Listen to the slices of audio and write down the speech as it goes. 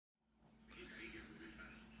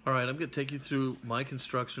Alright, I'm going to take you through my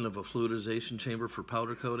construction of a fluidization chamber for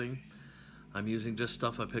powder coating. I'm using just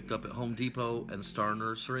stuff I picked up at Home Depot and Star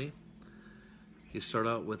Nursery. You start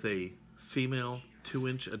out with a female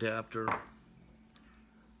 2-inch adapter,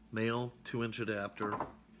 male 2-inch adapter,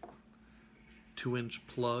 2-inch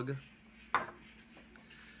plug,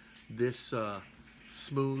 this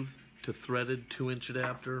smooth to threaded 2-inch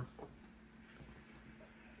adapter,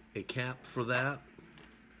 a cap for that.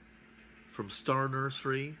 From Star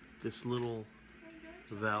Nursery, this little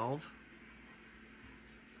valve,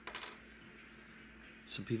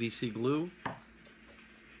 some PVC glue,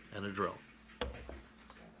 and a drill.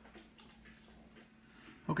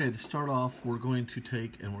 Okay, to start off, we're going to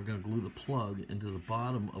take and we're going to glue the plug into the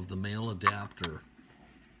bottom of the male adapter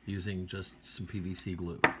using just some PVC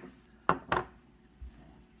glue.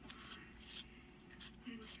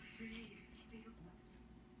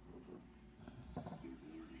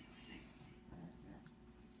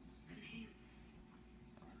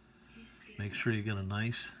 Make sure you get a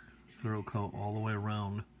nice thorough coat all the way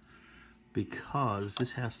around because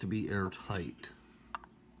this has to be airtight.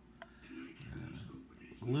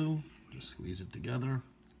 Glue, just squeeze it together,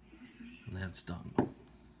 and that's done.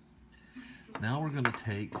 Now we're going to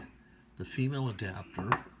take the female adapter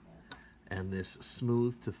and this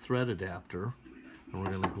smooth to thread adapter, and we're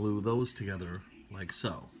going to glue those together like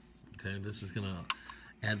so. Okay, this is going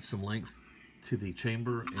to add some length to the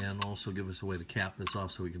chamber and also give us a way to cap this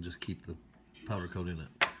off so we can just keep the powder coat in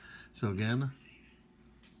it. So again,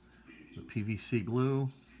 the PVC glue,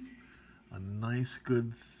 a nice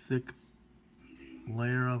good thick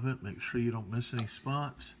layer of it. Make sure you don't miss any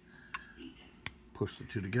spots. Push the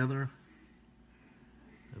two together,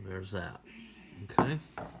 and there's that. Okay,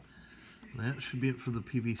 that should be it for the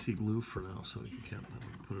PVC glue for now, so we can cap that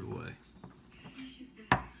and put it away.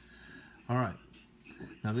 All right,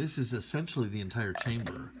 now this is essentially the entire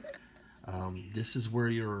chamber. This is where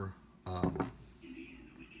your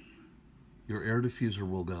air diffuser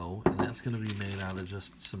will go, and that's going to be made out of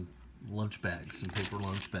just some lunch bags, some paper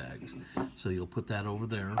lunch bags. So you'll put that over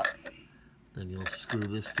there, then you'll screw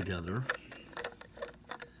this together,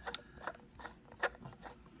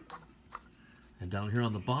 and down here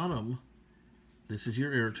on the bottom, this is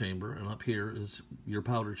your air chamber, and up here is your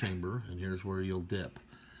powder chamber, and here's where you'll dip.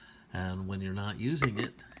 And when you're not using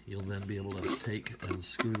it, you'll then be able to take and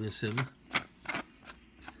screw this in.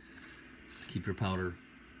 Keep your powder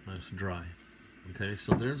nice and dry. Okay,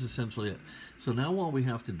 so there's essentially it. So now what we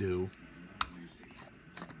have to do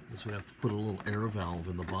is we have to put a little air valve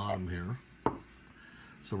in the bottom here.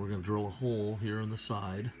 So we're going to drill a hole here in the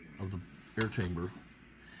side of the air chamber,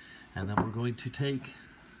 and then we're going to take,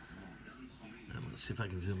 and let's see if I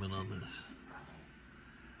can zoom in on this.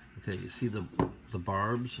 Okay, you see the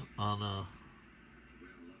barbs on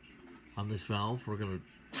this valve? We're going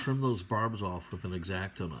to trim those barbs off with an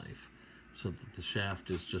X-Acto knife, so that the shaft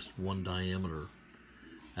is just one diameter,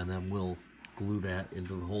 and then we'll glue that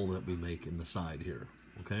into the hole that we make in the side here.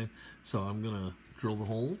 Okay, so I'm gonna drill the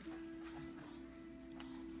hole.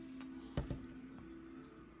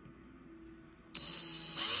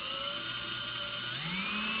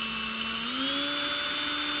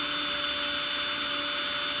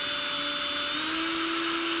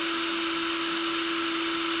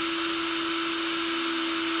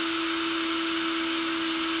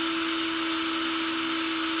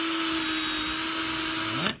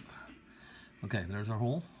 Okay, there's our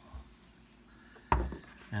hole.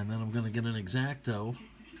 And then I'm going to get an X-Acto,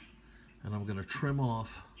 and I'm going to trim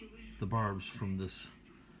off the barbs from this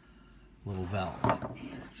little valve.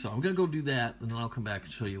 So I'm going to go do that, and then I'll come back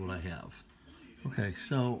and show you what I have. Okay,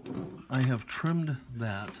 so I have trimmed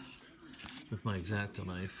that with my X-Acto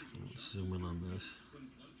knife. Let's zoom in on this.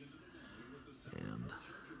 And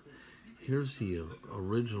here's the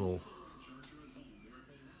original.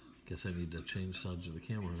 Guess I need to change sides of the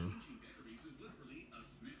camera now.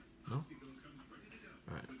 No?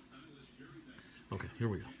 Alright. Okay, here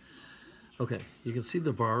we go. Okay, you can see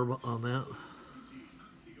the barb on that.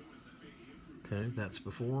 Okay, that's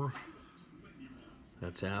before.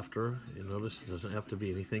 That's after. You notice it doesn't have to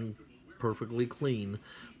be anything perfectly clean,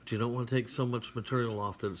 but you don't want to take so much material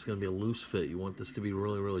off that it's going to be a loose fit. You want this to be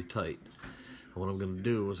really, really tight. And what I'm going to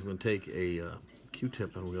do is I'm going to take a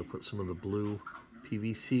Q-tip and I'm going to put some of the blue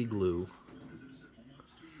PVC glue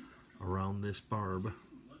around this barb.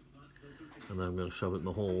 And then I'm going to shove it in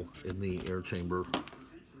the hole in the air chamber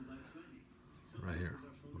right here.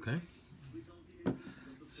 Okay?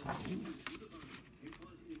 So,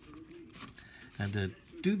 and to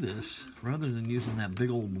do this, rather than using that big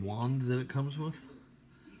old wand that it comes with,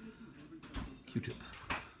 Q-tip.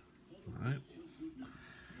 Alright.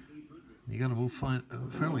 You got to move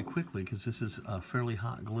fairly quickly because this is fairly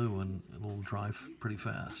hot glue and it'll dry pretty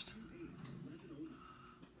fast.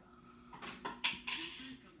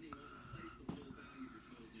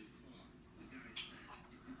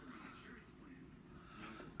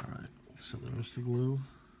 All right, so there's the glue.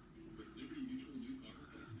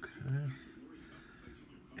 Okay.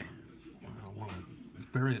 And I want to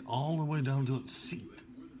bury it all the way down to its seat.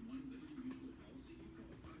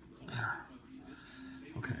 There.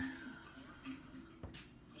 Okay.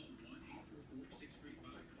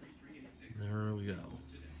 There we go.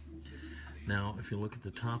 Now, if you look at the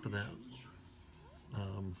top of that,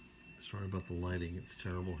 sorry about the lighting, it's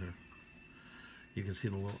terrible here. You can see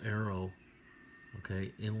the little arrow,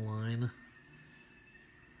 okay, inline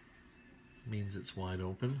means it's wide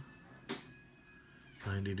open.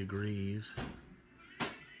 90 degrees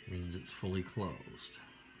means it's fully closed.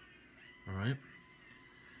 All right.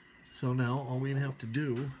 So now all we have to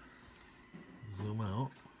do, zoom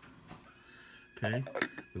out. Okay,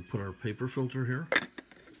 we put our paper filter here,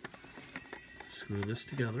 screw this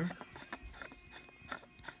together,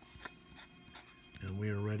 and we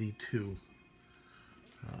are ready to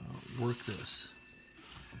work this.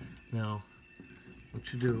 Now,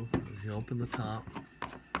 what you do is you open the top,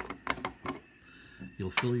 you'll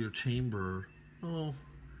fill your chamber, to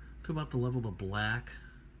about the level of black,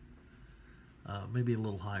 maybe a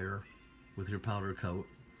little higher with your powder coat.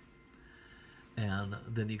 And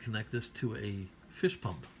then you connect this to a fish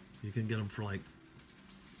pump. You can get them for like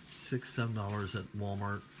 $6, $7 at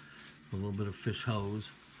Walmart, a little bit of fish hose.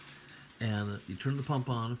 And you turn the pump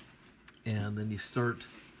on, and then you start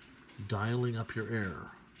dialing up your air.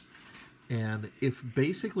 And if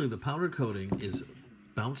basically the powder coating is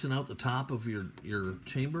bouncing out the top of your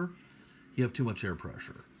chamber, you have too much air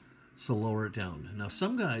pressure. So lower it down. Now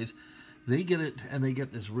some guys, they get it and they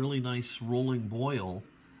get this really nice rolling boil.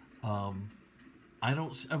 I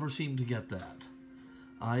don't ever seem to get that.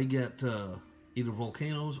 I get either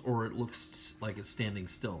volcanoes or it looks like it's standing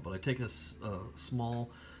still. But I take a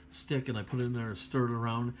small stick and I put it in there and stir it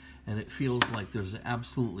around, and it feels like there's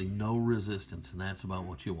absolutely no resistance, and that's about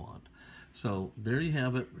what you want. So there you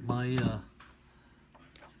have it, my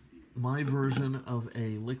version of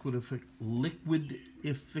a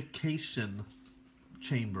liquidification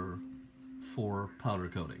chamber for powder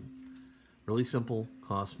coating. Really simple,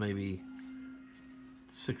 costs maybe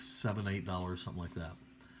 $6, $7, $8, something like that.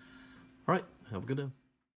 All right, have a good day.